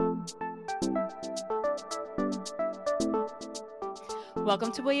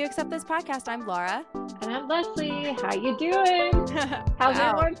Welcome to Will You Accept This podcast. I'm Laura. And I'm Leslie. How you doing? How's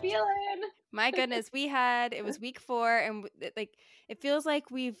everyone feeling? My goodness, it was week 4, and it feels like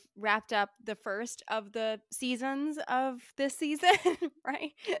we've wrapped up the first of the seasons of this season,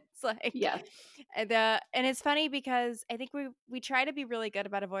 right? It's like, yes. And it's funny because I think we try to be really good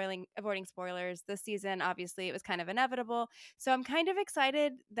about avoiding spoilers this season. Obviously, it was kind of inevitable. So I'm kind of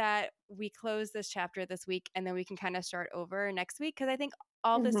excited that we close this chapter this week, and then we can kind of start over next week, because I think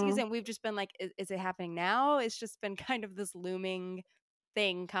all this season we've just been like, is it happening now? It's just been kind of this looming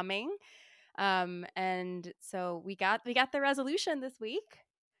thing coming. And so we got the resolution this week,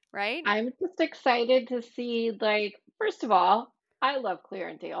 right? I'm just excited to see, first of all, I love Claire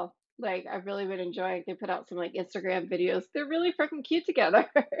and Dale. I've really been enjoying, they put out some Instagram videos. They're really freaking cute together.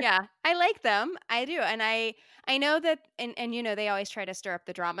 Yeah, I like them. I do. And I know that, and they always try to stir up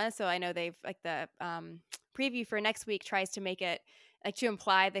the drama. So I know they've the preview for next week tries to make it to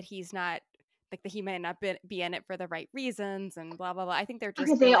imply that he's not that he might not be in it for the right reasons and blah blah blah. I think they're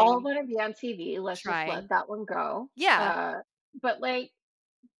just They all want to be on TV. Let's just trying. let that one go. Yeah. But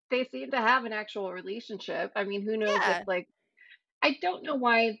they seem to have an actual relationship. I mean, who knows Yeah. if I don't know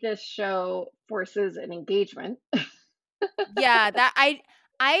why this show forces an engagement. Yeah, that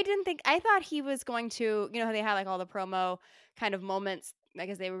I didn't think. I thought he was going to, how they had all the promo kind of moments,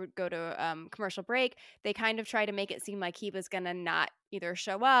 as they would go to commercial break, they kind of try to make it seem like he was gonna not either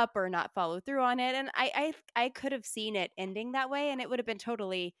show up or not follow through on it, and I could have seen it ending that way, and it would have been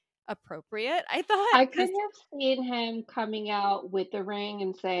totally appropriate, I thought. I could have seen him coming out with the ring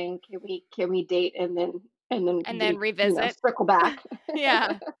and saying, "Can we date?" and then revisit. circle back.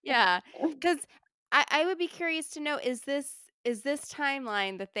 Yeah, because I would be curious to know, is this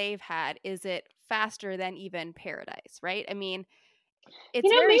timeline that they've had, is it faster than even Paradise, right? I mean, it's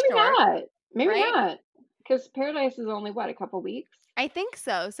very maybe short, not. Maybe right? not, because Paradise is only what, a couple weeks. I think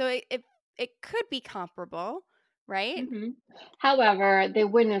so. So it could be comparable, right? However, they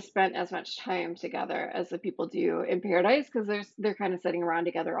wouldn't have spent as much time together as the people do in Paradise, because they're kind of sitting around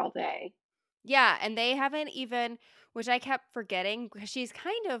together all day. Yeah, and they haven't even, which I kept forgetting, because she's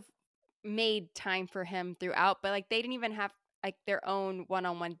kind of made time for him throughout, but they didn't even have their own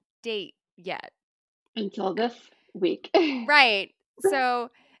one-on-one date yet. Until this week. Right. So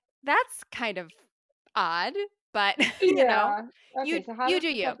that's kind of odd, but Yeah. you Okay, so how you does do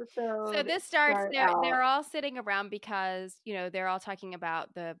this you. So episode this starts, start they're out? all sitting around because, they're all talking about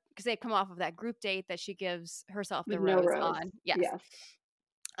because they've come off of that group date that she gives herself the With no rose rose. on. Yes. Yes.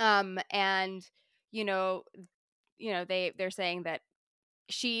 And you know, they're saying that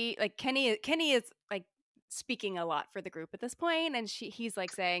she Kenny is speaking a lot for the group at this point, and he's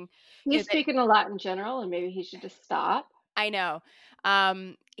saying, He's that speaking a lot in general, and maybe he should just stop. I know.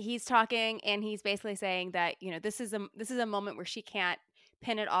 He's talking, and he's basically saying that, this is a moment where she can't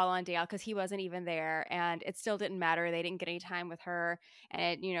pin it all on Dale, because he wasn't even there, and it still didn't matter. They didn't get any time with her,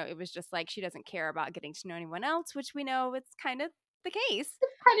 and it was just she doesn't care about getting to know anyone else, which we know it's kind of the case.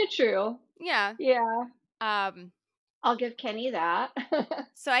 Kind of true. Yeah. Yeah. Um. I'll give Kenny that.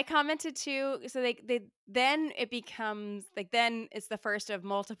 So I commented too. So they then it becomes then it's the first of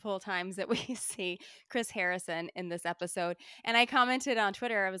multiple times that we see Chris Harrison in this episode. And I commented on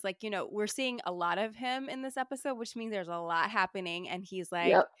Twitter. I was like, we're seeing a lot of him in this episode, which means there's a lot happening. And he's like,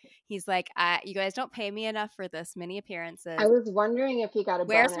 Yep. you guys don't pay me enough for this many appearances. I was wondering if he got a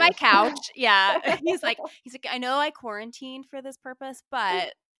Where's bonus. my couch? Yeah. He's like, I know I quarantined for this purpose,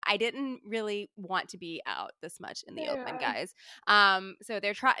 but I didn't really want to be out this much in the open, guys. So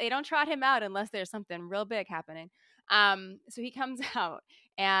they don't trot him out unless there's something real big happening. So he comes out,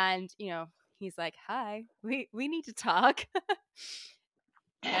 and he's like, "Hi, we need to talk."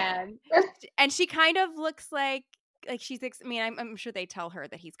 and she kind of looks like she's. I mean, I'm sure they tell her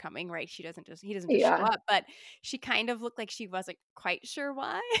that he's coming, right? He doesn't just show up, but she kind of looked like she wasn't quite sure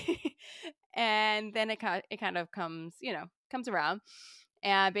why. And then it kind of comes around.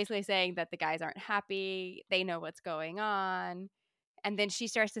 And basically saying that the guys aren't happy. They know what's going on. And then she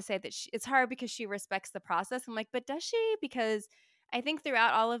starts to say that it's hard because she respects the process. I'm like, but does she? Because I think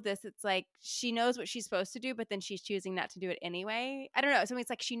throughout all of this, it's she knows what she's supposed to do, but then she's choosing not to do it anyway. I don't know. So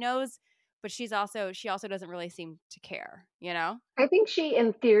it's she knows, but she also doesn't really seem to care, I think she,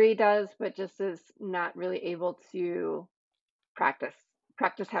 in theory, does, but just is not really able to practice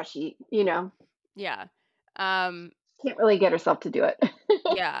how she, Yeah. can't really get herself to do it.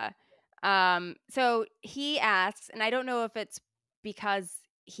 Yeah. So he asks, and I don't know if it's because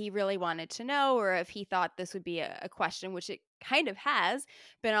he really wanted to know or if he thought this would be a question, which it kind of has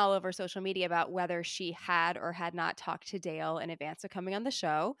been all over social media, about whether she had or had not talked to Dale in advance of coming on the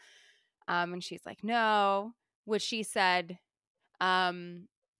show. And she's like, no, which she said,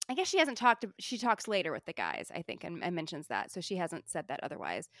 I guess she talks later with the guys, I think, and mentions that. So she hasn't said that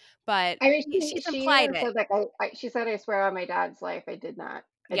otherwise, but I mean, she's she implied even it. said, like, she said, "I swear on my dad's life, I Yeah.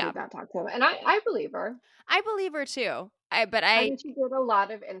 did not talk to him," and I believe her. I believe her too. I mean, she did a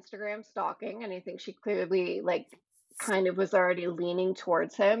lot of Instagram stalking, and I think she clearly, like, kind of was already leaning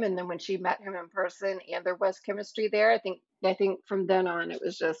towards him, and then when she met him in person and there was chemistry there, I think from then on, it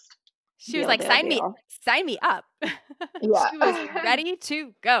was just She was deal, like, deal, deal. sign me up." Yeah. She was ready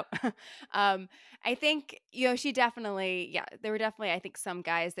to go. Um, I think, she definitely, yeah, there were definitely, I think, some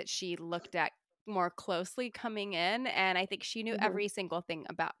guys that she looked at more closely coming in, and I think she knew Mhm. every single thing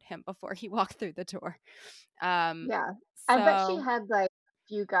about him before he walked through the door. Um, Yeah. I bet she so had, like, a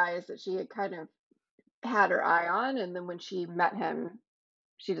few guys that she had kind of had her eye on, and then when she met him,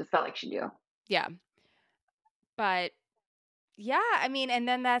 she just felt like she knew. yeah, but yeah, I mean, and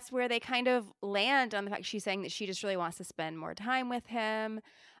then that's where they kind of land on the fact she's saying that she just really wants to spend more time with him.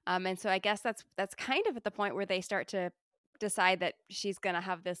 And so I guess that's kind of at the point where they start to decide that she's gonna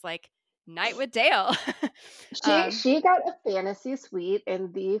have this like night with Dale. um, She got a fantasy suite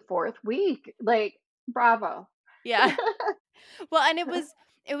in the 4th week, like, bravo. yeah. Well, and it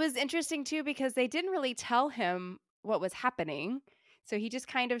was interesting too because they didn't really tell him what was happening. So he just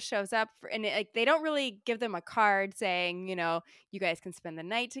kind of shows up like they don't really give them a card saying, you guys can spend the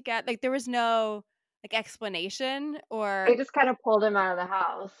night together. Like there was no like explanation or They just kinda pulled him out of the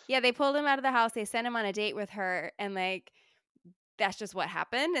house. yeah, they pulled him out of the house, they sent him on a date with her and like that's just what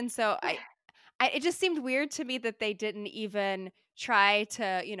happened. And so it just seemed weird to me that they didn't even try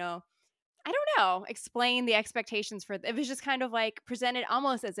to, I don't know, explain the expectations for it was just kind of like presented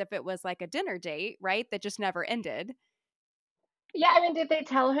almost as if it was like a dinner date, right? That just never ended. Yeah, I mean, did they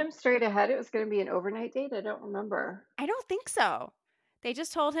tell him straight ahead it was gonna be an overnight date? I don't remember. I don't think so. They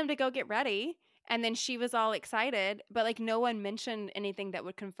just told him to go get ready and then she was all excited, but like no one mentioned anything that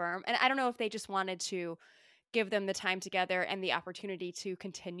would confirm. And I don't know if they just wanted to give them the time together and the opportunity to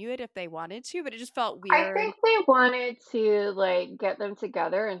continue it if they wanted to, but it just felt I weird. think they wanted to, like, get them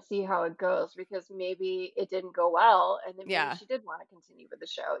together and see how it goes because maybe it didn't go well, and then maybe Yeah. she did wanna continue with the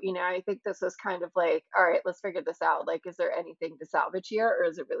show, I think this was kind of like, "Alright, let's figure this out, like, is there anything to salvage here, or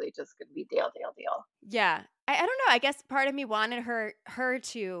is it really just gonna be deal, deal, deal?" Yeah. I don't know. I guess part of me wanted her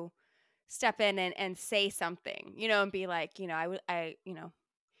to step in and say something, and be like, I would I,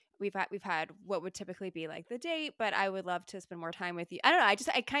 we've had what would typically be like the date, but I would love to spend more time with you. I don't know.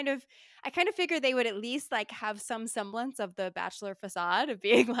 I kind of figured they would at least like have some semblance of the Bachelor facade of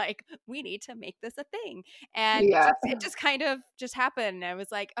being like, we need to make this a thing. And Yeah, it just kind of just happened. And I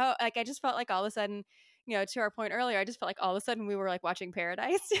was like, oh, like I just felt like all of a sudden, to our point earlier, I just felt like all of a sudden we were like watching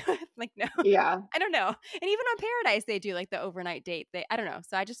Paradise. Like, no, yeah, I don't know. And even on Paradise, they do like the overnight date. I don't know.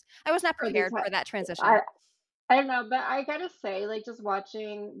 So I was not or these prepared ha for that transition. I I don't know, but I gotta say, like, just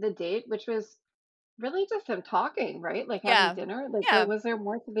watching the date, which was really just them talking, right? Like, having Yeah. dinner, like, Yeah. was there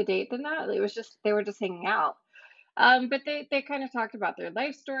more to the date than that? It was just they were just hanging out. But they kind of talked about their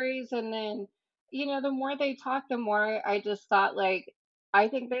life stories, and then, the more they talked, the more I just thought, like, I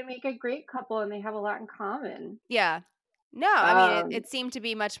think they make a great couple, and they have a lot in common. Yeah. No, I mean, it Um, seemed to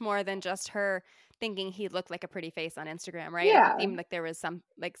be much more than just her thinking he looked like a pretty face on Instagram, right? Like, it yeah, seemed like there was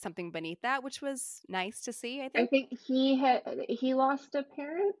something beneath that, which was nice to see, I I think. think he lost a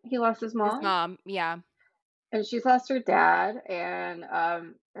parent. He lost his His mom, mom, yeah. and she's lost her dad, and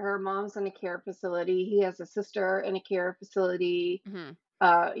her mom's in a care facility. He has a sister in a care facility. Mhm.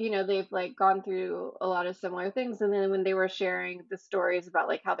 They've like gone through a lot of similar things. And then when they were sharing the stories about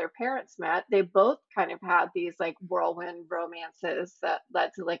like how their parents met, they both kind of had these like whirlwind romances that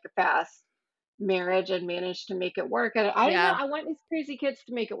led to like a fast marriage and managed to make it work. And I don't know, Yeah. I want these crazy kids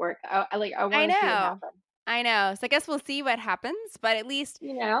to make it work. I I want to see it know. happen. I know. So I guess we'll see what happens, but at least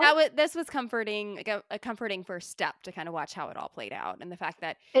You know, this was comforting, like a comforting first step to kind of watch how it all played out, and the fact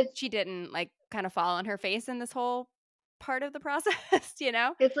that it's she didn't, like, kinda fall on her face in this whole part of the process, you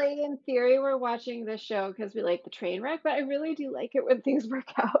know? it's like in theory we're watching this show because we like the train wreck, but I really do like it when things work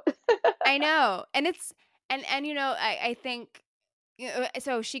out. I know, and it's and, I think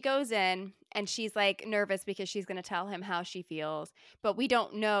so she goes in and she's, like, nervous because she's gonna tell him how she feels, but we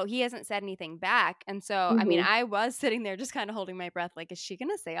don't know he hasn't said anything back, and so, I mean, hmm I was sitting there just kinda holding my breath, like, is she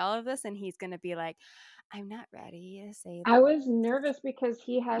gonna say all of this? And he's gonna be like, "I'm not ready to say I this." was nervous because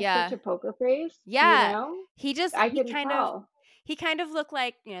he has such Yeah. a poker face, Yeah. I He couldn't kind of tell. looked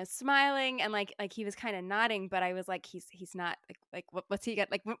like, smiling and like he was kinda nodding, but I was like, he's not what's he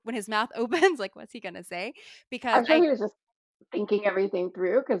got like when his mouth opens, like what's he gonna say? Because I'm sure he was just thinking everything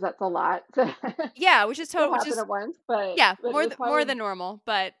through because that's a lot to yeah, to which happen is at once, but yeah, it was more probably, than normal,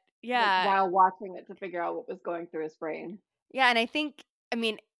 but like, yeah. while watching it to figure out what was going through his brain. Yeah, and I think I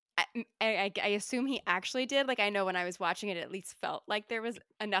mean, I assume he actually did, like, I know when I was watching it, at least felt like there was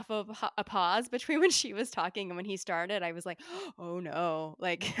enough of a pause between when she was talking and when he started, I was like, "Oh, no,"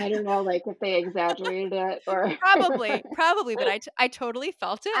 like I don't know, like, if they exaggerated it or probably, but I totally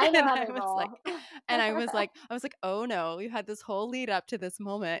felt I it, know and how they roll. I was like, "Oh, no, you had this whole lead up to this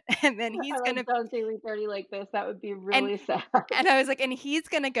moment, and then I he's like, gonna "Don't say we dirty like this." That would be and really sad. and I was like, "And he's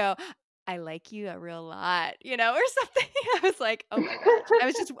gonna go, 'I like you a real lot,'" or something. I was like, "Oh my gosh."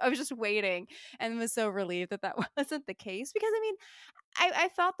 I was just waiting and was so relieved that that wasn't the case because, I mean, I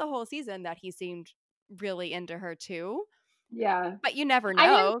felt the whole season that he seemed really into her too, Yeah. but you never I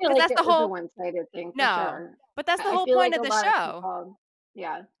didn't know feel because like that's it the was a whole one-sided thing for no, sure. but that's the I whole feel point like of a the lot of show people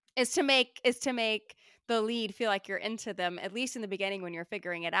yeah. is to make the lead feel like you're into them, at least in the beginning when you're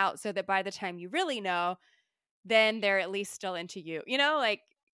figuring it out, so that by the time you really know, then they're at least still into you, like,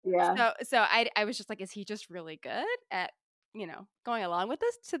 Yeah. I was just like, "Is he just really good at, going along with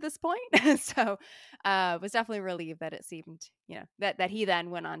this to this point?" So, was definitely relieved that it seemed, that he then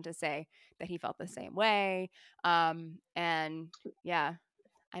went on to say that he felt the same way, and yeah,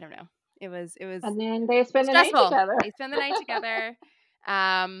 I don't know. It was And then they spend the night stressful. together. They spend the night together,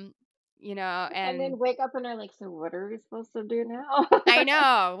 um, And and then wake up and are like, "So what are we supposed to do now?" I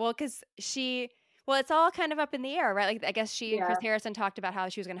know. Well, it's all kind of up in the air, right? Like, I guess she and Chris Yeah. Harrison talked about how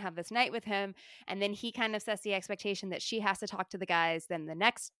she was gonna have this night with him, and then he kind of sets the expectation that she has to talk to the guys then the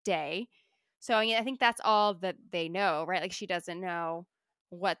next day. So, I mean, I think that's all that they know, right? Like, she doesn't know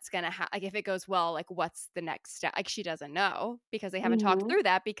what's gonna happen. Like, if it goes well, like, what's the next step? Like, she doesn't know because they haven't talked Mhm. through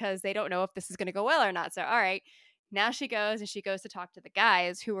that because they don't know if this is gonna go well or not. So, all right, now she goes to talk to the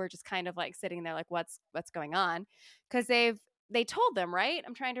guys who are just kind of, like, sitting there like, "What's going on?" 'Cause they told them, right?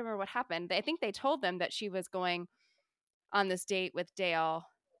 I'm trying to remember what happened. I think they told them that she was going on this date with Dale,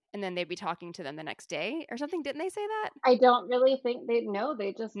 and then they'd be talking to them the next day or something. Didn't they say that? I don't really think they know,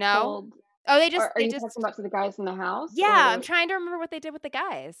 they just No? told Oh, or are they you talking just about to the guys in the house yeah, I'm or trying to remember what they did with the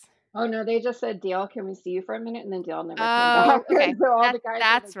guys. oh, no, they just said, "Dale, can we see you for a minute?" And then Dale never came back. Oh, okay. So all the guys were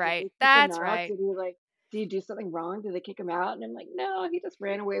That's like, "Did right. they kick him That's out? right. Did he do something wrong? Did they kick him out?" And I'm like, "No, he just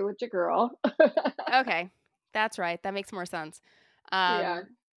ran away with your girl." Okay. That's right. That makes more sense. Yeah.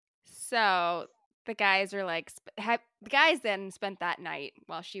 Um, so the guys are like, the guys then spent that night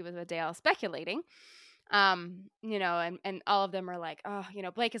while she was with Dale speculating. And all of them are like, oh,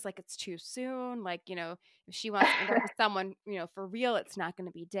 Blake is like, it's too soon. Like, if she wants to end up with someone, for real, it's not going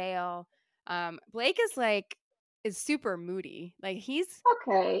to be Dale. Blake is like, is super moody. Like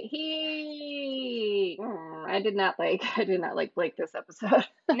Okay, I did not like Blake this episode.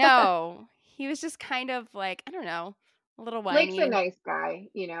 no, he was just kind of like, I don't know, a little Blake's a whiny. nice guy,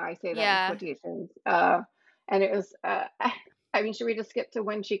 I say that in Yeah, quotations. And it was, I mean, should we just skip to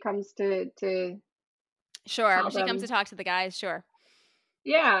when she comes to sure. tell When she comes to them? talk to the guys, sure.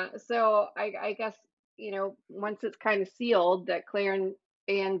 Yeah, so I guess, once it's kind of sealed that Claire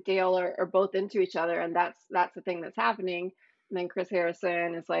and Dale are both into each other, and that's the thing that's happening. And then Chris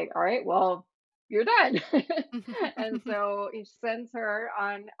Harrison is like, "All right, well, you're done," and so he sends her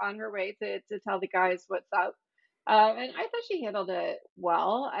on her way to tell the guys what's up. And I thought she handled it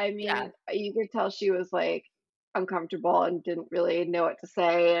well. I Yeah, mean, you could tell she was like uncomfortable and didn't really know what to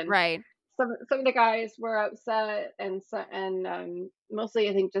say, and right. some of the guys were upset and mostly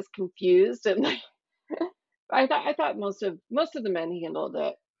I think just confused and I thought most of the men handled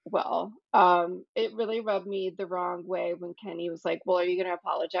it well. It really rubbed me the wrong way when Kenny was like, "Well, are you going to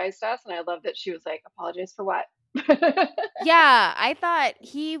apologize to us?" And I love that she was like, "Apologize for what?" Yeah, I thought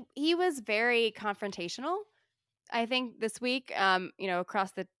he was very confrontational. I think this week,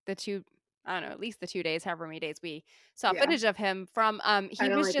 across the 2 I don't know, at least the 2 days, however many days we saw Yeah, footage of him from, I he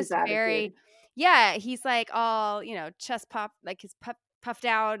don't was like his just very attitude. yeah, he's, like, all, chest pop like, he's puffed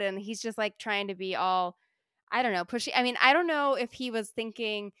out, and he's just, like, trying to be all, I don't know, pushy. I mean, I don't know if he was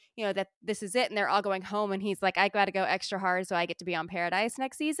thinking, that this is it, and they're all going home, and he's like, "I gotta go extra hard so I get to be on Paradise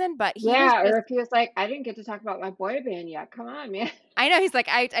next season," but he was Yeah, or just if he was like, "I didn't get to talk about my boy band yet. Come on, man." I know, he's like,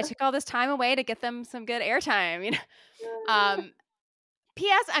 I took all this time away to get them some good airtime," Um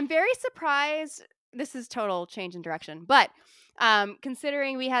P.S. I'm very surprised. This is total change in direction, but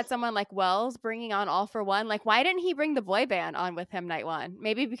considering we had someone like Wells bringing on All for One, like why didn't he bring the boy band on with him night one?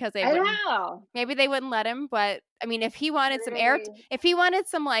 Maybe because I know. maybe they wouldn't let him. But I mean, Maybe if he wanted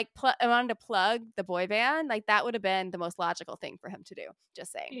some like wanted to plug the boy band, like that would have been the most logical thing for him to do.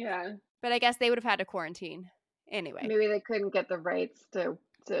 Just saying. yeah. But I guess they would have had to quarantine anyway. Maybe they couldn't get the rights to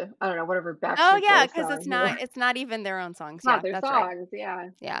I don't know, whatever Oh Backstreet yeah, Boys because song, you know? it's not even their own songs. It's not Yeah, their that's right. songs, yeah.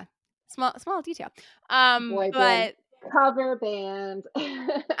 Yeah. Small detail. Boy band But cover band.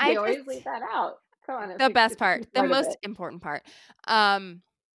 I They just always leave that out. Come on, The best it's a key part, the part of most it. important part. Um,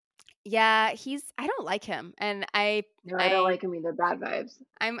 yeah, I don't like him, and No, I don't I like him either. Bad vibes.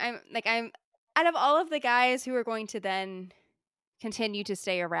 I'm out of all of the guys who are going to then continue to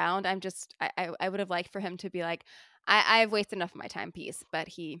stay around, I would have liked for him to be like, I've wasted enough of my time, peace. But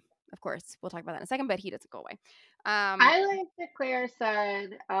he, of course, we'll talk about that in a second, but he doesn't go away. Um, I like that Claire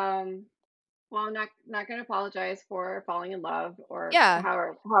said, well, I'm not going to apologize for falling in love or yeah,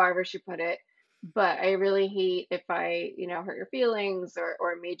 however she put it, but I really hate if I, hurt your feelings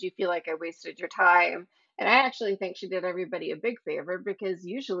or made you feel like I wasted your time. And I actually think she did everybody a big favor because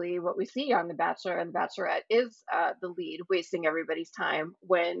usually what we see on The Bachelor and The Bachelorette is the lead wasting everybody's time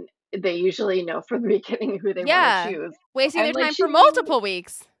when they usually know from the beginning who they want to yeah, choose. wasting And their like time for she multiple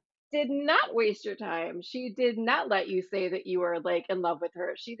weeks. did not waste your time. She did not let you say that you were like in love with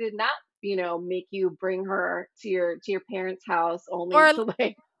her. She did not, make you bring her to your parents' house only Or to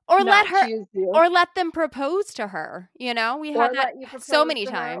like or let not her choose you or let them propose to her, we had or that let you so propose many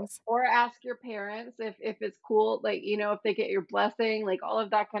to her times. or ask your parents if it's cool, like, if they get your blessing, like all of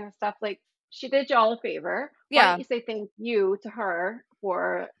that kind of stuff. Like she did y'all a favor. Why don't Yeah, you say thank you to her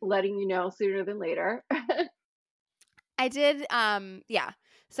for letting you know sooner than later? I did, yeah.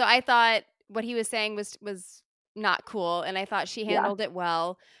 So I thought what he was saying was not cool, and I thought she Yeah. handled it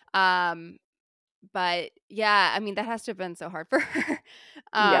well. Um, but yeah, I mean, that has to have been so hard for her.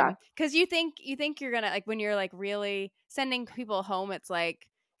 Yeah. Because you think you're gonna like when you're like really sending people home, it's like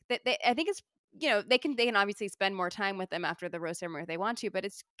that I think it's they can obviously spend more time with them after the rose ceremony if they want to, but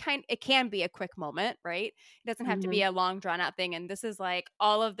it can be a quick moment, right? It doesn't have to be Hmm. a long drawn out thing. And this is like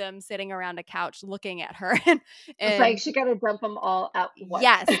all of them sitting around a couch looking at her It's like and she got to dump them all at once.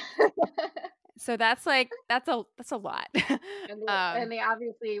 yes. So that's like that's a lot. And um they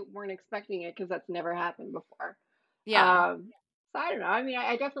obviously weren't expecting it because that's never happened before. yeah. So I don't know. I mean,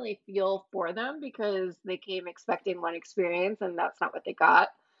 I definitely feel for them because they came expecting one experience and that's not what they got.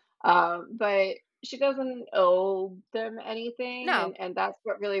 But she doesn't owe them anything, No. and that's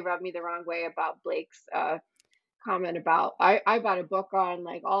what really rubbed me the wrong way about Blake's comment about I bought a book on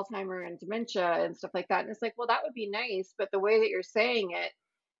like Alzheimer and dementia and stuff like that, and it's like, well, that would be nice, but the way that you're saying it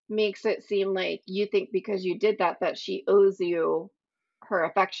makes it seem like you think because you did that that she owes you her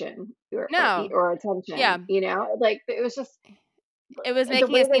affection No. or Yeah. attention, like it was just It was the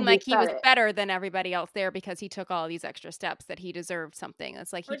making way it that seem you like he said was it, better than everybody else there because he took all these extra steps, that he deserved something.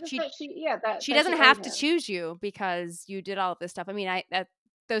 It's like or just that she that doesn't she owed have to him. choose you because you did all of this stuff. I mean, I that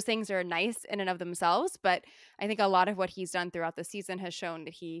those things are nice in and of themselves, but I think a lot of what he's done throughout the season has shown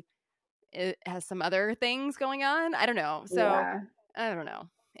that he has some other things going on. I don't know. So Yeah, I don't know.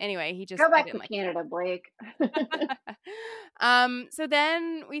 Anyway, go I back didn't to like Canada, Blake. that. So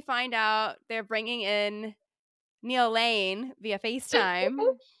then we find out they're bringing in Neil Lane via FaceTime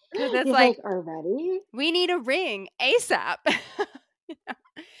because it's He's like like, already? we need a ring ASAP. You know?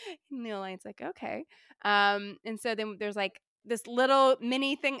 Neil Lane's like, okay. And so then there's like this little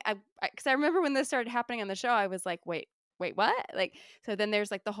mini thing. Because I remember when this started happening on the show, I was like, wait, what? Like, so then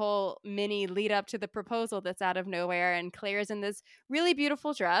there's like the whole mini lead up to the proposal that's out of nowhere, and Claire's in this really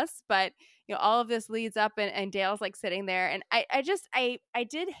beautiful dress, but all of this leads up, and Dale's like sitting there, and I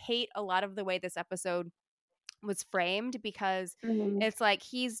did hate a lot of the way this episode was framed because Mhm. it's like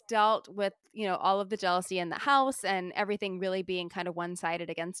he's dealt with all of the jealousy in the house and everything really being kind of one-sided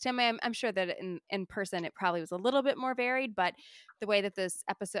against him. I'm sure that in person it probably was a little bit more varied, but the way that this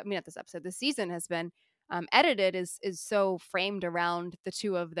episode, I mean not this episode, this season has been edited is so framed around the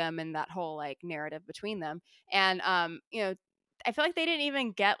two of them and that whole like narrative between them. And I feel like they didn't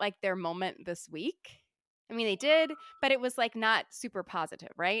even get like their moment this week. I mean they did, but it was like not super positive,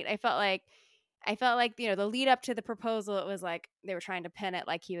 right? I felt like the lead up to the proposal, it was like they were trying to pin it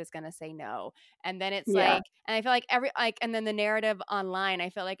like he was going to say no. And then it's Yeah. like, and I feel like and then the narrative online, I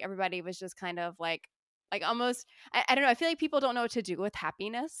felt like everybody was just kind of like almost, I don't know. I feel like people don't know what to do with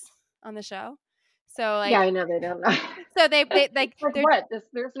happiness on the show. So Yeah, like, I know they don't know. so they like, Like, they're, what?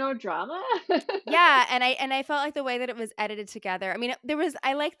 There's no drama? yeah, and I felt like the way that it was edited together. I mean,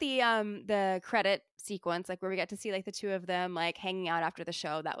 I like the credit sequence, like where we got to see like the two of them like hanging out after the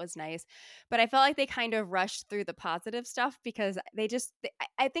show. That was nice. But I felt like they kind of rushed through the positive stuff because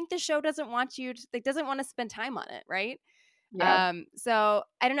I think the show doesn't want you to, like doesn't want to spend time on it, right? Yeah. So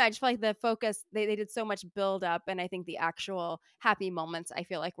I don't know. I just feel like the focus, they did so much build up, and I think the actual happy moments I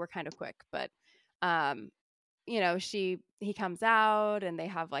feel like were kind of quick. But um he comes out and they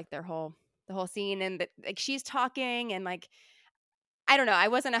have like the whole scene, and like she's talking, and like I don't know, I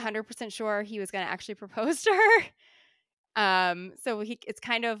wasn't 100% sure he was going to actually propose to her. So it's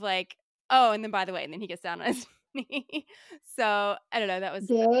kind of like, oh, and then by the way, and then he gets down on his funny. So I don't know. That was.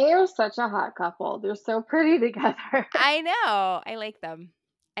 They are such a hot couple. They're so pretty together. I know. I like them.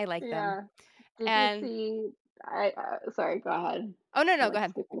 I like them. Yeah. Did you And see sorry, go ahead. oh no, I'm, no, go like,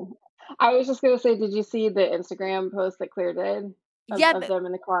 ahead. skipping. I was just gonna say, did you see the Instagram post that Claire did Yeah. of them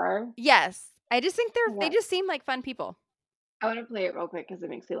in the car? Yes. I just think they Yeah. just seem like fun people. I wanna play it real quick because it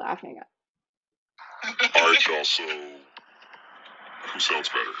makes me laugh. Hang on. All right, y'all. So, who sounds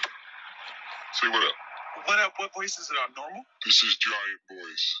better? Say what up. What up? What voice is it on? Normal? This is giant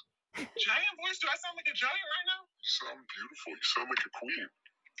voice. Giant voice? Do I sound like a giant right now? You sound beautiful. You sound like a queen.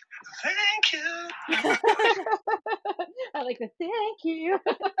 Thank you. I like the thank you.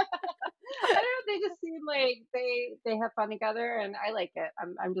 I don't know. They just seem like they have fun together, and I like it.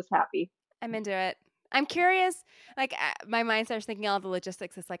 I'm just happy. I'm into it. I'm curious. Like my mind starts thinking all the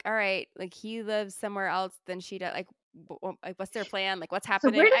logistics. It's like, all right, like he lives somewhere else than she does. Like what's their plan? Like what's So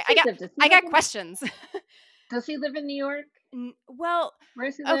happening? where does I he got live? I got questions. Does he live in New York? Well, Where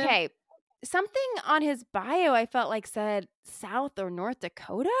does he live? okay. Something on his bio I felt like said South or North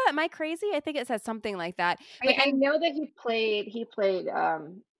Dakota. Am I crazy? I think it said something like that. But I then know that he played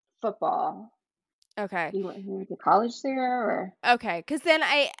football. okay. He went to college there, or Okay, cuz then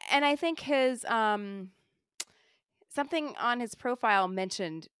I think his something on his profile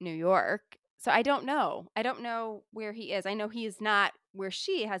mentioned New York. So I don't know. I don't know where he is. I know he is not where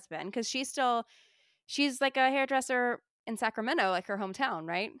she has been cuz she's like a hairdresser in Sacramento, like her hometown,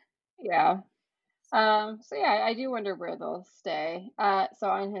 right? yeah. So yeah, I do wonder where they'll stay. So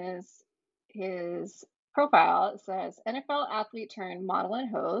on his profile, it says NFL athlete turned model and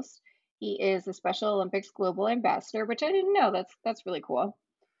host. He is the Special Olympics global ambassador, which I didn't know. That's really cool.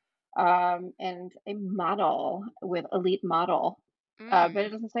 And a model with elite model, but it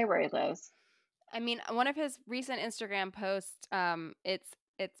Mm. doesn't say where he lives. I mean, one of his recent Instagram posts,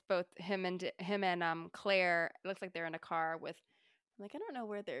 it's both him and Claire. It looks like they're in a car with like I don't know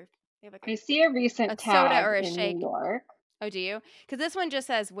where they have like I see a recent a soda tag or a in New shake. York. Oh, do you? Because this one just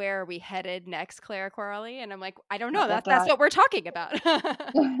says where are we headed next, Claire Corley, and I'm like, I don't know. Dot dot That's dot. what we're talking about.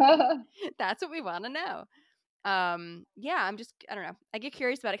 That's what we want to know. Yeah, I don't know. I get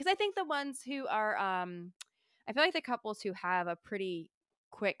curious about it because I think the ones who are I feel like the couples who have a pretty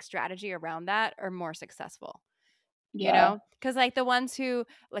quick strategy around that are more successful. You Yeah, know, because like the ones who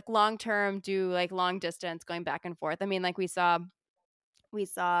like long term do like long distance going back and forth. I mean, like we saw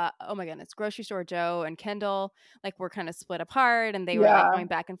oh my goodness, grocery store Joe and Kendall like were kind of split apart and they were like yeah, going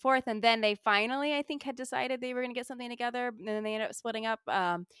back and forth, and then they finally I think had decided they were going to get something together, and then they ended up splitting up.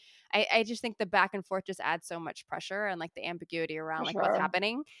 I just think the back and forth just adds so much pressure and like the ambiguity for around like what's sure.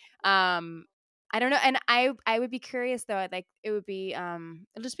 happening. I don't know, and I would be curious though. Like it would be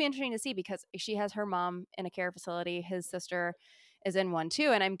it'll just be interesting to see because she has her mom in a care facility, his sister is in one too,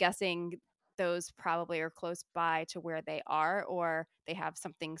 and I'm guessing those probably are close by to where they are, or they have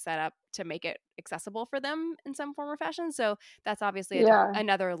something set up to make it accessible for them in some form or fashion. So that's obviously Yeah,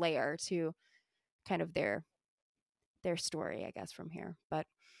 another layer to kind of their story, I guess, from here. But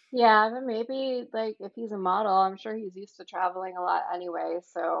yeah, but maybe like if he's a model, I'm sure he's used to traveling a lot anyway.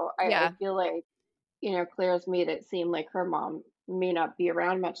 So I yeah, feel like Claire's made it seem like her mom may not be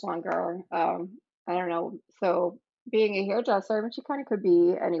around much longer. I don't know. So being a hairdresser, I mean, she kind of could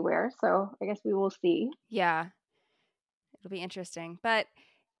be anywhere. So I guess we will see. yeah, it'll be interesting. But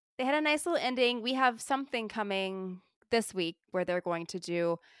they had a nice little ending. We have something coming this week where they're going to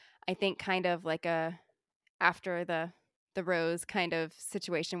do, I think, kind of like a after the rose kind of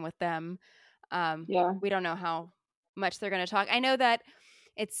situation with them. Yeah, We don't know how much they're going to talk. I know that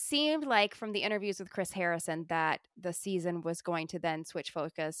it seemed like from the interviews with Chris Harrison that the season was going to then switch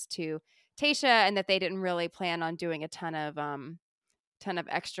focus to Tasha, and that they didn't really plan on doing a ton of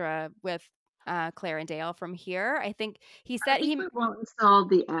extra with Claire and Dale from here. I think he I said think he we won't until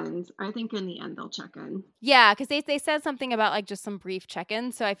the end. I think in the end they'll check in. yeah, because they said something about like just some brief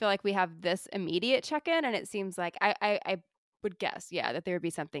check-ins. So I feel like we have this immediate check-in, and it seems like I would guess, yeah, that there would be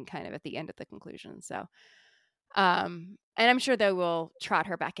something kind of at the end of the conclusion. So and I'm sure they will trot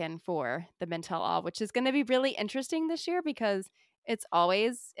her back in for the Men Tell All, which is going to be really interesting this year because it's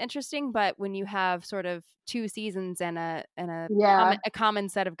always interesting. But when you have sort of two seasons and Yeah, a common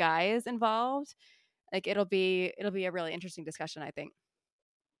set of guys involved, like it'll be a really interesting discussion, I think.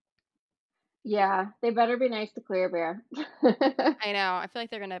 yeah. They better be nice to Claire Bear. I know. I feel like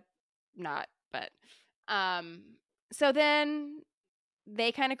they're gonna not, but um so then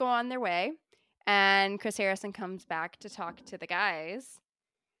they kind of go on their way and Chris Harrison comes back to talk to the guys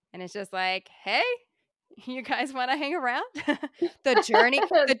and it's just like, "Hey, you guys want to hang around?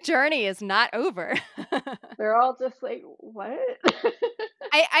 the journey is not over." They're all just like, what?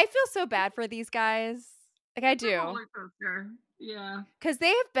 I feel so bad for these guys Like, I It's a do. roller coaster. Yeah. Because they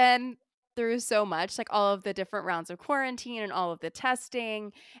have been through so much, like all of the different rounds of quarantine and all of the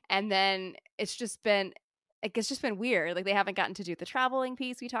testing. And then it's just been weird. Like, they haven't gotten to do the traveling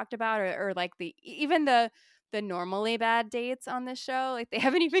piece we talked about, or like even the normally bad dates on this show. Like, they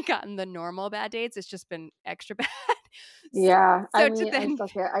haven't even gotten the normal bad dates. It's just been extra bad. So, Yeah. I so to mean, then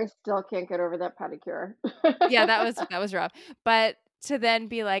I still can't get over that pedicure. yeah, that was rough. But to then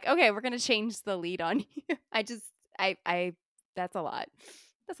be like, okay, we're gonna change the lead on you. I that's a lot.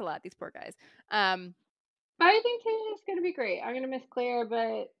 That's a lot. These poor guys. Um, I think Tasha's gonna be great. I'm gonna miss Claire,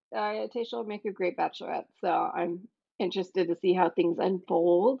 but Tasha will make a great Bachelorette. So I'm interested to see how things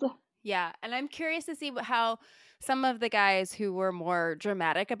unfold. yeah, and I'm curious to see how some of the guys who were more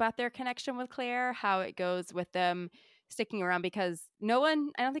dramatic about their connection with Claire, how it goes with them sticking around, because I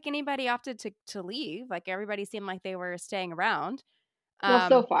don't think anybody opted to leave. Like, everybody seemed like they were staying around. Well,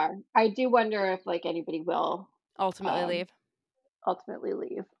 so Um, far, I do wonder if like anybody will ultimately um, leave. ultimately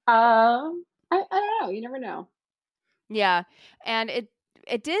leave. I don't know. You never know. Yeah, and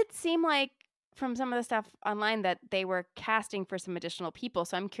it did seem like from some of the stuff online that they were casting for some additional people,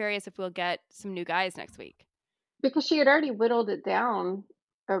 so I'm curious if we'll get some new guys next week. Because she had already whittled it down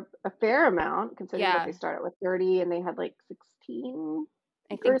a fair amount, considering what Yeah, they started with 30 and they had like 16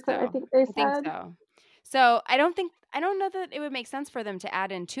 I think or so, I so. think they I think said. so. So, I don't know that it would make sense for them to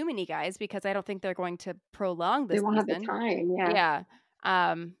add in too many guys, because I don't think they're going to prolong They this won't have the season. time. Yeah.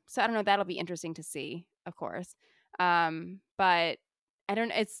 Yeah. So I don't know, that'll be interesting to see, of course. But I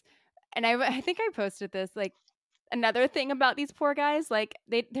don't it's and I think I posted this, like, another thing about these poor guys, like,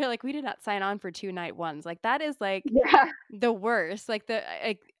 they're like, "We did not sign on for 2-night ones." Like, that is, like, Yeah. the worst. Like,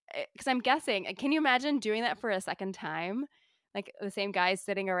 because I'm guessing, can you imagine doing that for a second time? Like, the same guys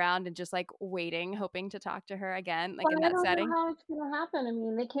sitting around and just, like, waiting, hoping to talk to her again, like, But in I that don't know setting? how it's gonna happen. I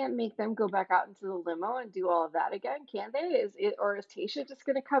mean, they can't make them go back out into the limo and do all of that again, can they? Is Tasha just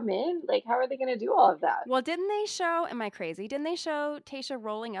gonna come in? Like, how are they gonna do all of that? Well, didn't they show am I crazy? Didn't they show Tayshia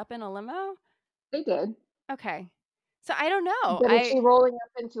rolling up in a limo? They did. Okay. So, I don't know. But is she rolling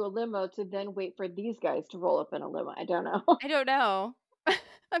up into a limo to then wait for these guys to roll up in a limo? I don't know. I don't know.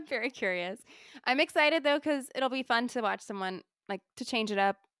 I'm very curious. I'm excited though, because it'll be fun to watch someone, like, to change it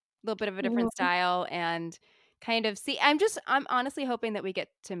up, a little bit of a different Mhm. style, and kind of see. I'm honestly hoping that we get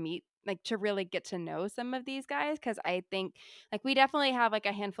to meet, like, to really get to know some of these guys, because I think, like, we definitely have, like,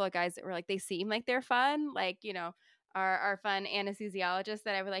 a handful of guys that were like, they seem like they're fun, like, our fun anesthesiologist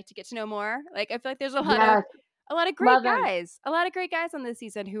that I would like to get to know more. Like, I feel like there's Yes, a lot of great love him. guys, a lot of great guys on this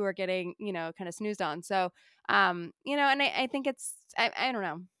season who are getting, kind of snoozed on. So, and I think I don't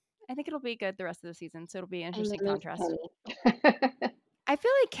know. I think it'll be good the rest of the season. So it'll be an And interesting then there's contrast. Kenny. I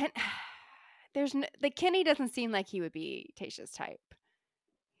feel like Kenny doesn't seem like he would be Tasha's type.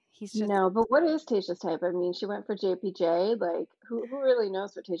 He's just, No, but what is Tasha's type? I mean, she went for JPJ. Like, who really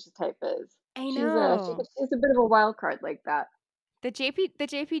knows what Tasha's type is? I She's know. she's a bit of a wild card like that. The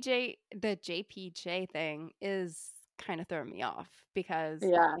JPJ thing is kind of throwing me off, because,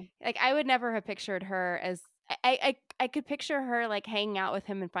 Yeah. like, I would never have pictured her as I could picture her, like, hanging out with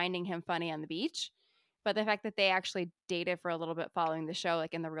him and finding him funny on the beach, but the fact that they actually dated for a little bit following the show,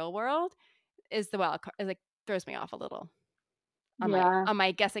 like, in the real world, is the wild card. Is, like, throws me off a little Yeah. on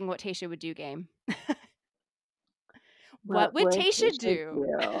my guessing what Tayshia would do game. What What would would Tayshia Tasha do?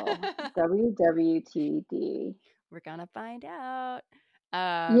 do? WWTD. We're gonna find out. You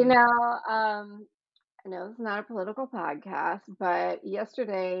Um, know, I know it's not a political podcast, but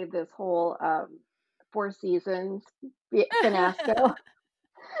yesterday this whole Four Seasons fiasco,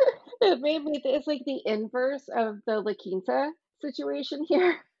 it made me. It's like the inverse of the La Quinta situation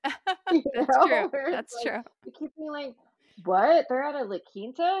here. that's true. Where it's That's like true. it keeps me like, what? They're at a La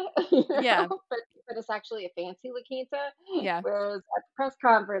Quinta, you Yeah. know, but it's actually a fancy La Quinta. Yeah. Whereas at the press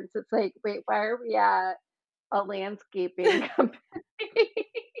conference, it's like, wait, why are we at a landscaping company?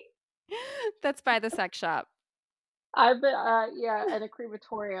 That's by the sex shop. I've been, yeah, and a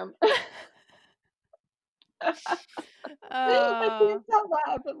crematorium. I Oh, can't stop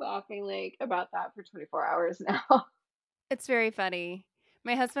I've been laughing like about that for 24 hours now. it's very funny.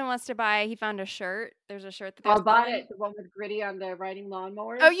 My husband wants to buy he found a shirt. There's a shirt that they're I bought selling. it, the one with Gritty on the riding Oh,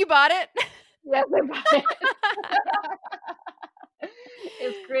 lawnmowers. you bought it? Yes, I bought it.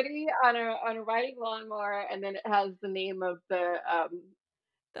 It's Gritty on a riding lawnmower, and then it has the name The of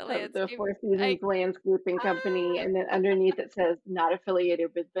the landscape. Four I Seasons Landscaping Company, and then underneath it says not affiliated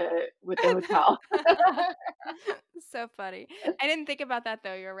with the ah. hotel. So funny. I didn't think about that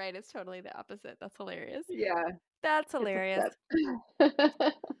though. You're right. It's totally the opposite. That's hilarious. Yeah, That's it's a hilarious. flip.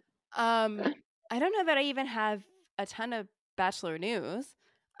 Um, I don't know that I even have a ton of Bachelor news.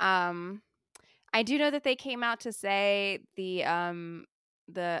 Um, I do know that they came out to say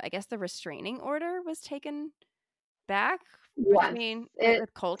I guess the restraining order was taken back Yes. between It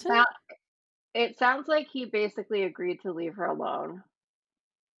with Colton. sou it sounds like he basically agreed to leave her alone.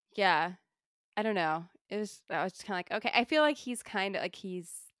 Yeah, I don't know. I was just kind of like, okay. I feel like he's kind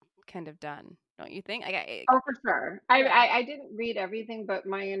of done. Don't you think? Oh, for sure. Yeah. I didn't read everything, but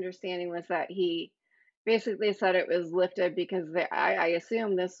my understanding was that he basically said it was lifted because I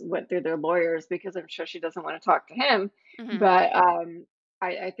assume this went through their lawyers because I'm sure she doesn't want to talk to him. Hmm. But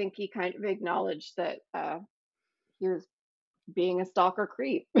I think he kind of acknowledged that he was being a stalker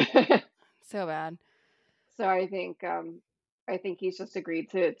creep. So bad. So I think he's just agreed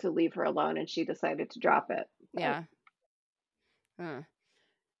to leave her alone, and she decided to drop it. But Yeah. Uh,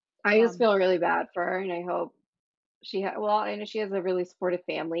 I just um. feel really bad for her, and I hope well, I know she has a really supportive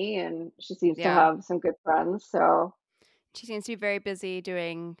family, and she seems to Yeah. have some good friends. So She seems to be very busy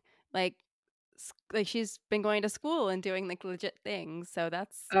doing like like she's been going to school and doing like legit things. So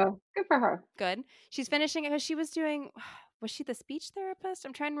that's oh, good for her. good. She's finishing it because she was doing. Was she the speech therapist?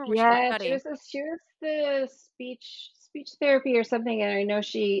 I'm trying to remember what she was Yeah, studying. she was the speech therapy or something, and I know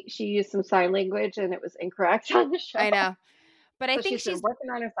she used some sign language, and it was incorrect on the show. I know, but So she's been working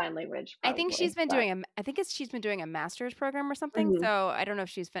on her sign language I think she's probably. been But doing I think she's been doing a master's program or something. mhm, So I don't know if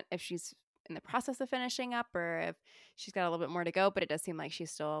she's in the process of finishing up or if she's got a little bit more to go. But it does seem like she's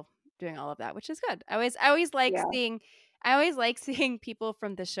still doing all of that, which is good. yeah, I always like seeing people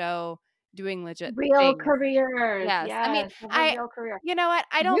from the show doing legit real things. careers. Yes, I mean, Yes, have a real career. you know what?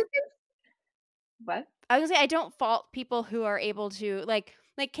 You can what? I was gonna say I don't fault people who are able to like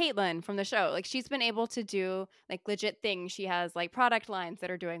Caitlyn from the show. Like she's been able to do like legit things. She has like product lines that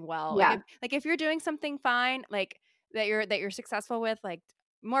are doing well. Yeah, Like if you're doing something fine, like that you're successful with, like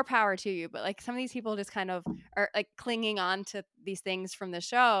more power to you. But like some of these people just kind of are like clinging on to these things from the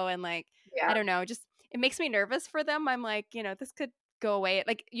show and like I yeah, don't know, just it makes me nervous for them. I'm like, this could go away.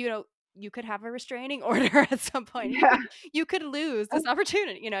 Like, you could have a restraining order at some point. yeah. You could lose this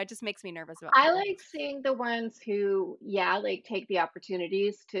opportunity. It just makes me nervous about I people. like seeing the ones who, yeah, like take the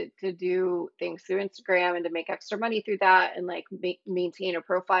opportunities to do things through Instagram and to make extra money through that and like maintain a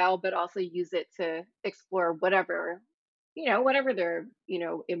profile, but also use it to explore whatever, whatever their,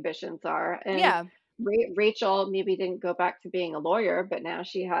 ambitions are. And Yeah. Rachel maybe didn't go back to being a lawyer, but now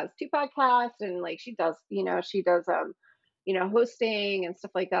she has two podcasts and like she does hosting and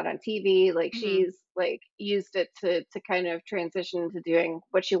stuff like that on TV. Like Mhm. she's like used it to kind of transition to doing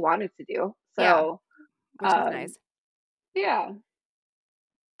what she wanted to do. Yeah, So, which is um, nice. yeah,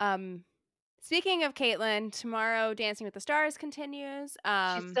 Um, Speaking of Caitlyn, tomorrow Dancing with the Stars continues.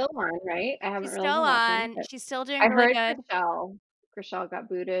 she's still on, right? I haven't She's really still been watching, on. but She's still doing I really heard good. Chriselle got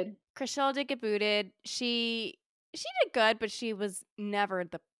booted. Chriselle did get booted. She did good, but she was never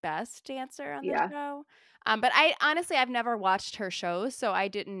the best dancer on the Yeah. show. But I've never watched her shows, so I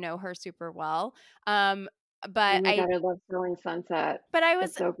didn't know her super well. Oh But my I God, I love Selling Sunset. but I was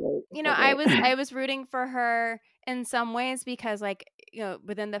It's so great. It's you so know, great. I was rooting for her in some ways because like,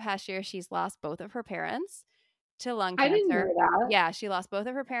 within the past year she's lost both of her parents to lung I didn't know cancer. that. Yeah, she lost both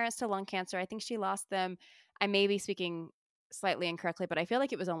of her parents to lung cancer. I think she lost them I may be speaking slightly incorrectly, but I feel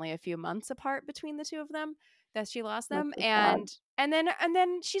like it was only a few months apart between the two of them that she lost That's them. so sad. And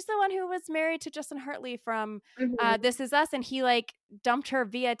then she's the one who was married to Justin Hartley from Hmm. This Is Us, and he like dumped her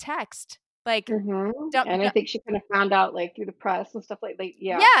via text. Like And I think she kind of found out like through the press and stuff like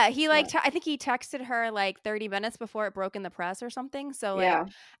yeah, yeah, he yeah, like I think he texted her like 30 minutes before it broke in the press or something. So like yeah.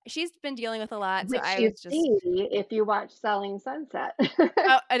 she's been dealing with a lot. So Which I you was just see if you watch Selling Sunset.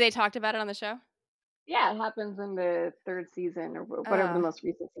 oh, they talked about it on the show. Yeah, it happens in the 3rd season or whatever the Uh, most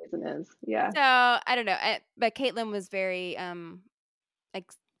recent season is. Yeah. so I don't know. But Caitlyn was very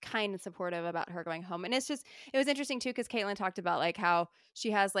like kind and supportive about her going home. And it was interesting too because Caitlyn talked about like how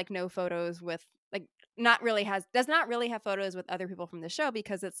she has like no photos with like does not really have photos with other people from the show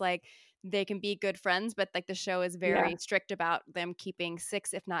because it's like they can be good friends, but like the show is Yeah. very strict about them keeping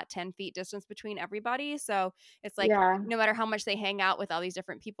 6 if not 10 feet distance between everybody. So it's like Yeah. no matter how much they hang out with all these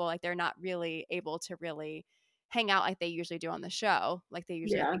different people, like they're not really able to really hang out like they usually do on the show. Like they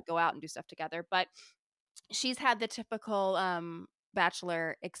usually I Yeah. think go out and do stuff together. But she's had the typical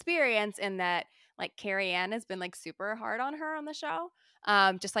bachelor experience in that like Carrie Ann has been like super hard on her on the show.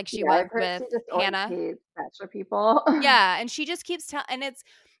 Just like she Yeah, was I've heard with she just always Hannah. hates Bachelor people. Yeah, and she just keeps telling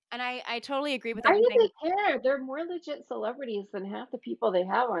and I totally agree with Why do everything. they care? They're more legit celebrities than half the people they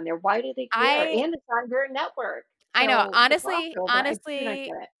have on there. Why do they care? I And it's on their network. I know. So the crossover, I do not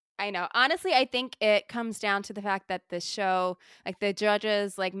get it. I know. Honestly, I think it comes down to the fact that the show, like the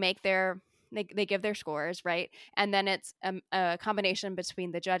judges, like make their they give their scores, right? And then it's a combination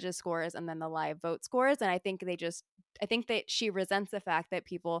between the judges' scores and then the live vote scores. And I think that she resents the fact that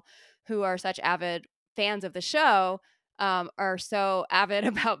people who are such avid fans of the show are so avid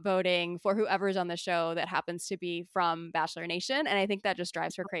about voting for whoever's on the show that happens to be from Bachelor Nation. And I think that just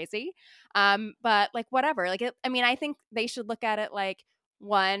drives her crazy. But like, whatever. Like, I think they should look at it like,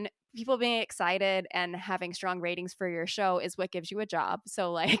 one, people being excited and having strong ratings for your show is what gives you a job.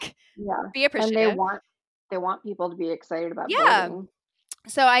 So like, Yeah. be And appreciative. they want people to be excited about Yeah. voting.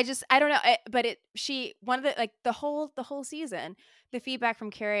 So I don't know, but one of the like the whole season, the feedback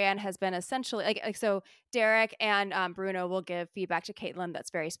from Carrie Ann has been essentially like so Derek and Bruno will give feedback to Caitlin that's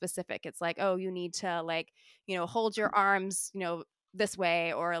very specific. It's like, oh, you need to like, hold your arms, this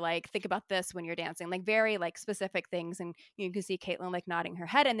way, or like think about this when you're dancing, like very like specific things. And you can see Caitlin like nodding her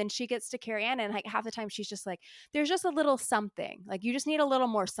head, and then she gets to Carrie Ann, and like half the time she's just like, there's just a little something, like you just need a little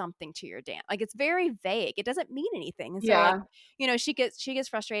more something to your dance. Like it's very vague, it doesn't mean anything. And so like, she gets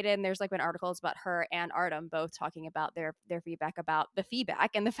frustrated, and there's like been articles about her and Artem both talking about their feedback about the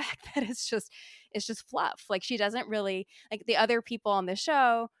feedback and the fact that it's just fluff. Like she doesn't really like the other people on the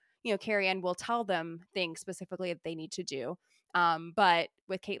show. Carrie Ann will tell them things specifically that they need to do. But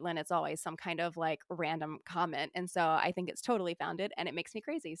with Caitlin, it's always some kind of like random comment. And so I think it's totally founded, and it makes me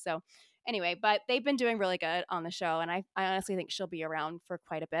crazy. So anyway, but they've been doing really good on the show, and I honestly think she'll be around for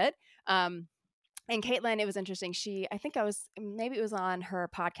quite a bit. And Caitlin, it was interesting. Maybe it was on her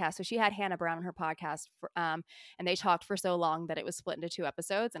podcast. So she had Hannah Brown on her podcast, and they talked for so long that it was split into 2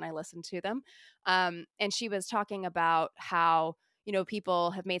 episodes, and I listened to them. And she was talking about how,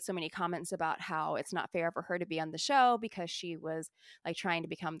 people have made so many comments about how it's not fair for her to be on the show because she was like trying to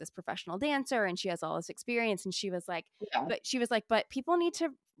become this professional dancer and she has all this experience. And she was like, but people need to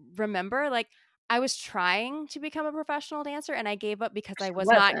remember, like, I was trying to become a professional dancer and I gave up because I was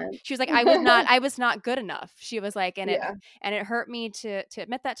not. She was like, I was not good enough. She was like, and it hurt me to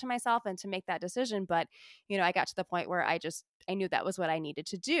admit that to myself and to make that decision. But, I got to the point where I knew that was what I needed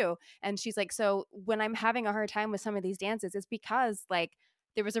to do. And she's like, so when I'm having a hard time with some of these dances, it's because like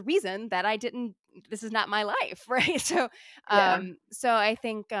there was a reason that this is not my life. Right. So, so I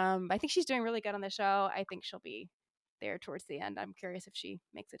think she's doing really good on the show. I think she'll be there towards the end. I'm curious if she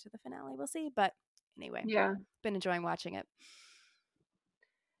makes it to the finale. We'll see. But anyway, been enjoying watching it.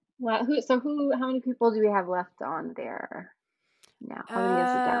 Well, how many people do we have left on there now? How many is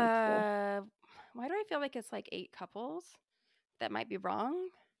it down to? Why do I feel like it's like 8 couples? That might be wrong.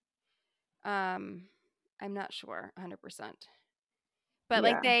 I'm not sure 100%. But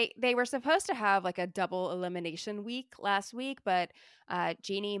like they were supposed to have like a double elimination week last week, but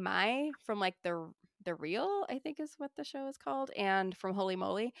Jeannie Mai from like the Real, I think is what the show is called, and from Holy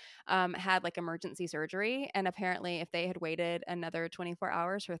Moly, had like emergency surgery. And apparently if they had waited another 24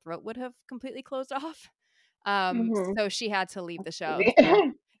 hours, her throat would have completely closed off. So she had to leave the show.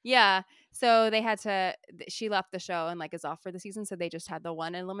 So she left the show and like is off for the season. So they just had the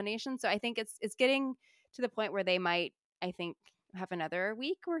one elimination. So I think it's getting to the point where they might, I think, have another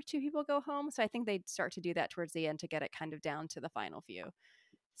week where 2 people go home. So I think they'd start to do that towards the end to get it kind of down to the final few.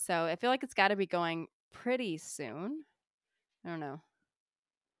 So I feel like it's got to be going pretty soon. I don't know,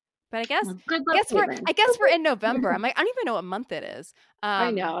 but I guess we're in November. I'm like, I don't even know what month it is. I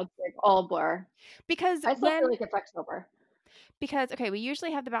know, it's like all blur because I still feel like it's October. Because we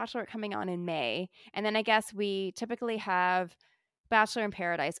usually have The Bachelorette coming on in May, and then I guess we typically have Bachelor in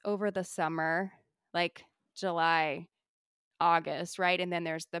Paradise over the summer, like July, August, right? And then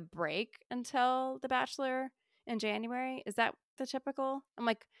there's the break until The Bachelor in January. Is that the typical? I'm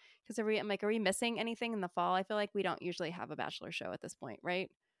like, are we missing anything in the fall? I feel like we don't usually have a Bachelor show at this point, right?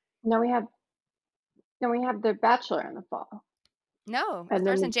 No, we have The Bachelor in the fall. No, it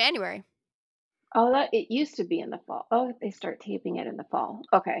starts in January. Oh, it used to be in the fall. Oh, they start taping it in the fall.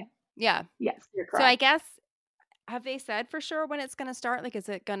 Okay. Yeah. Yes, you're correct. So I guess, have they said for sure when it's going to start? Like, is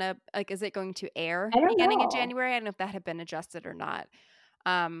it going to air beginning of January? I don't know if that had been adjusted or not.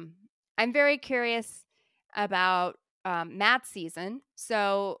 I'm very curious about Midseason.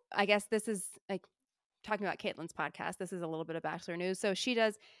 So I guess this is like talking about Caitlin's podcast. This is a little bit of Bachelor news. So she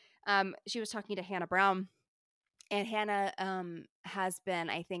was talking to Hannah Brown, and Hannah has been,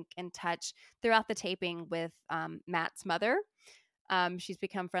 I think, in touch throughout the taping with Matt's mother. She's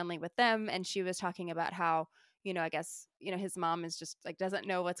become friendly with them, and she was talking about how, I guess, his mom is just like, doesn't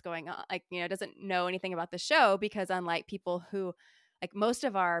know what's going on, like, doesn't know anything about the show, because unlike people who, like, most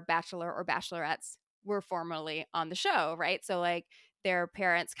of our Bachelor or Bachelorettes were formerly on the show, right? So like their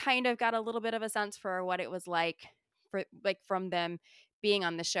parents kind of got a little bit of a sense for what it was like from them being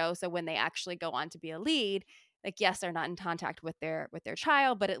on the show. So when they actually go on to be a lead, like, yes, they're not in contact with their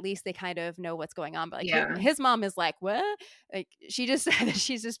child, but at least they kind of know what's going on. But like Yeah. his mom is like, what? Like she just said that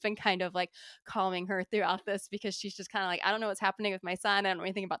she's just been kind of like calming her throughout this because she's just kind of like, I don't know what's happening with my son. I don't know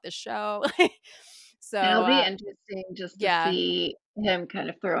anything about this show. So It'll be interesting just to yeah. see him kind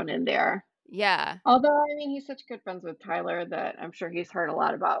of thrown in there. Yeah. Although, I mean, he's such good friends with Tyler that I'm sure he's heard a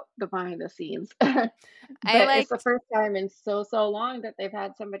lot about the behind the scenes. I But it's the liked first time in so long that they've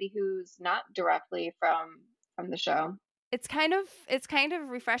had somebody who's not directly from the show. it's kind of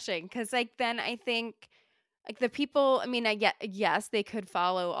refreshing because like then I think like the people, I mean, I get, yes, they could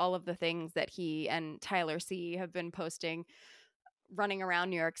follow all of the things that he and Tyler C have been posting running around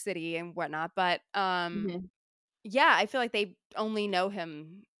New York City and whatnot, but Mhm. yeah, I feel like they only know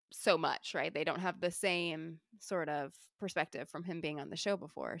him so much, right? They don't have the same sort of perspective from him being on the show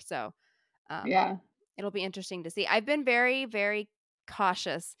before. So um, Yeah. it'll be interesting to see. I've been very, very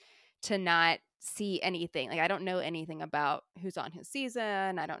cautious to not see anything. Like, I don't know anything about who's on his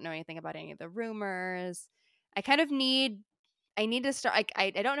season. I don't know anything about any of the rumors. I kind of need to start. Like, I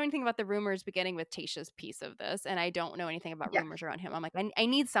don't know anything about the rumors beginning with Tasha's piece of this, and I don't know anything about Yeah. rumors around him. I'm like, I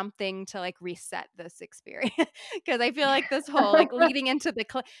need something to like reset this experience because I feel like this whole like leading into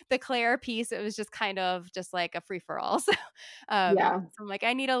the Claire piece, it was just kind of just like a free for all. Yeah. So I'm like,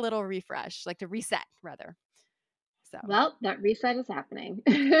 I need a little refresh, like to reset rather. So Well, that reset is happening.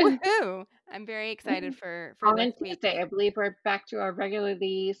 woohoo! I'm very excited for this On week. Tuesday, I believe we're back to our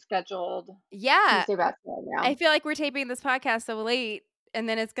regularly scheduled Yeah, Tuesday Bachelor I now. feel like we're taping this podcast so late, and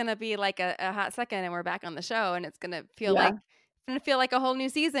then it's gonna be like a hot second, and we're back on the show, and Yeah. it's gonna feel like a whole new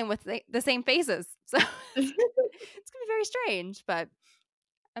season with the same faces. So it's gonna be very strange, but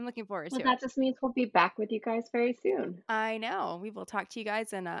I'm looking forward Well, to it. that just means we'll be back with you guys very soon. I know. We will talk to you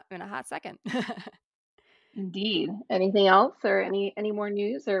guys in a hot second. Indeed. Anything else or any more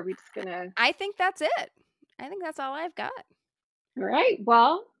news, or are we just gonna I think that's it. I think that's all I've got. all right,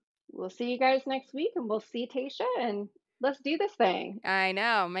 well, we'll see you guys next week and we'll see Tasha and let's do this thing. I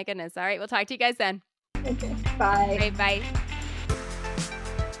know. My goodness. All right, we'll talk to you guys then. Okay. All Bye. right, bye.